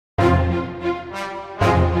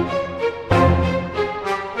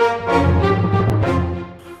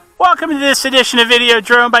Welcome to this edition of Video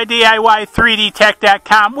Drone by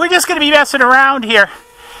DIY3DTech.com. We're just going to be messing around here.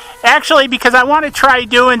 Actually, because I want to try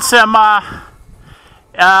doing some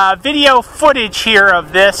video footage here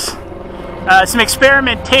of this. Some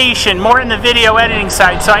experimentation, more in the video editing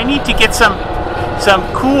side. So I need to get some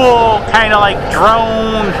cool kind of like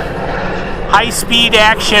drone, high-speed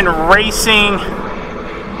action racing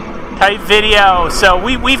type video. So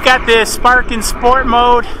we've got this Spark in sport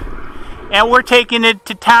mode, and we're taking it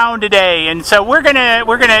to town today. And so we're gonna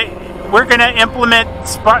implement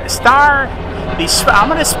I'm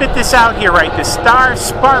gonna spit this out here, right? The Star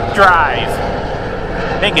Spark Drive.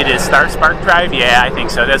 I think it is Star Spark Drive. Yeah, I think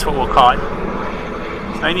so. That's what we'll call it.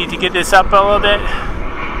 So I need to get this up a little bit.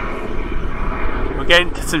 We're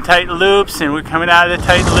getting to some tight loops, and we're coming out of the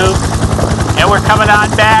tight loop, and we're coming on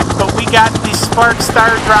back. But we got the Spark Star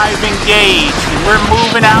Drive engaged, and we're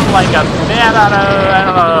moving out like a bat out of, I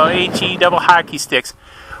don't know, HE double hockey sticks.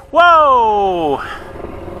 Whoa!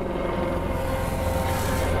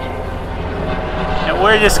 And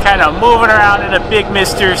we're just kind of moving around in a big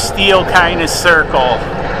Mr. Steel kind of circle.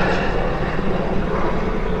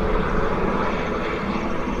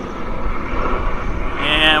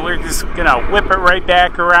 And we're just gonna whip it right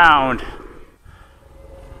back around.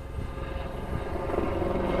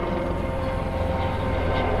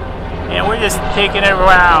 And we're just taking it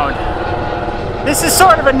around. This is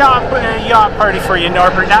sort of a yaw party for you,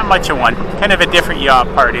 Norbert. Not much of one. Kind of a different yaw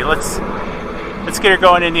party. Let's get her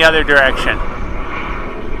going in the other direction.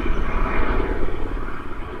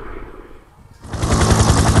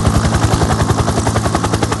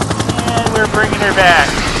 And we're bringing her back.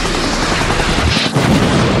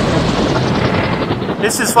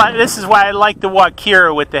 This is why I like the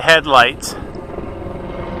Wakira with the headlights.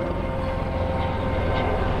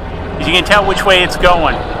 You can tell which way it's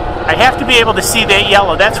going. I have to be able to see that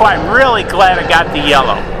yellow. That's why I'm really glad I got the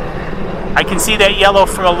yellow. I can see that yellow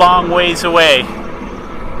from a long ways away.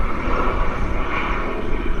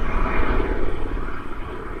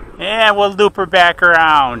 And we'll loop her back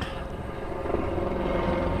around.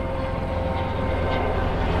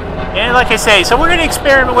 And like I say, so we're going to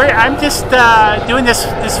experiment. I'm just doing this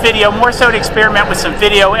video more so to experiment with some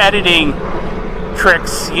video editing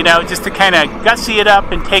tricks, you know, just to kind of gussy it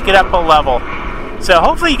up and take it up a level. So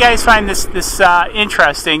hopefully you guys find this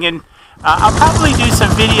interesting, and I'll probably do some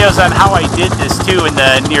videos on how I did this too in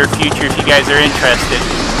the near future if you guys are interested.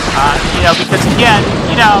 You know, because again,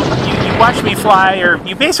 you know, you watch me fly, or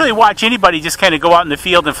you basically watch anybody just kind of go out in the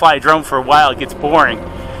field and fly a drone for a while. It gets boring.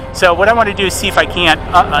 So what I want to do is see if I can't,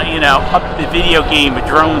 you know, up the video game of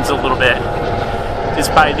drones a little bit,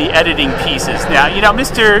 just by the editing pieces. Now, you know,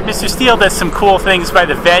 Mr. Steele does some cool things by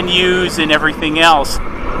the venues and everything else,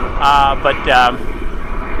 but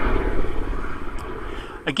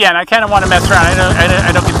again, I kind of want to mess around.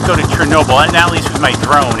 I don't get to go to Chernobyl, not at least with my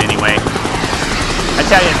drone anyway. I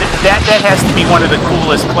tell you, that has to be one of the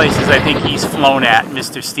coolest places I think he's flown at,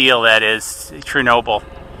 Mr. Steele, that is, Chernobyl.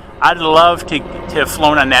 I'd love to have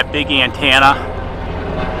flown on that big antenna.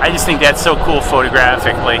 I just think that's so cool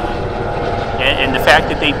photographically. And the fact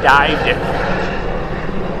that they dived it.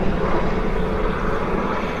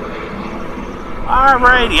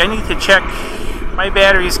 Alrighty, I need to check. My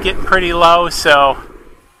battery's getting pretty low, so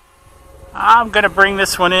I'm going to bring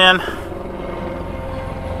this one in.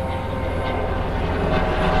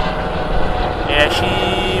 Yeah,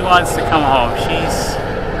 she wants to come home.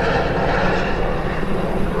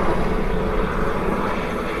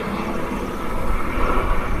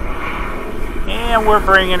 And we're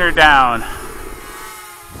bringing her down.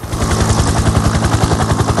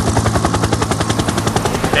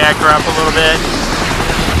 Back her up a little bit.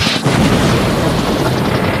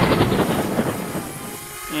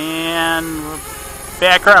 And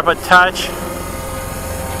back her up a touch.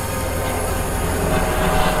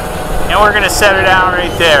 And we're going to set her down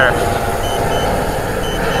right there.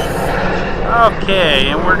 Okay,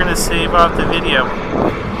 and we're going to save off the video.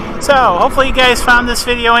 So, hopefully you guys found this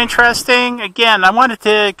video interesting. Again, I wanted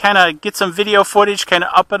to kind of get some video footage, kind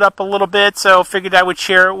of up it up a little bit, so figured I would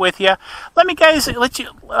share it with you.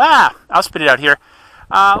 I'll spit it out here.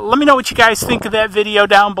 Let me know what you guys think of that video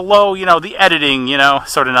down below, you know, the editing, you know,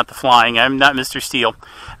 sort of not the flying. I'm not Mr. Steele.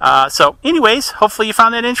 So, anyways, hopefully you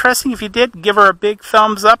found that interesting. If you did, give her a big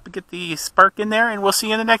thumbs up, get the spark in there, and we'll see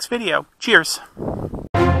you in the next video. Cheers.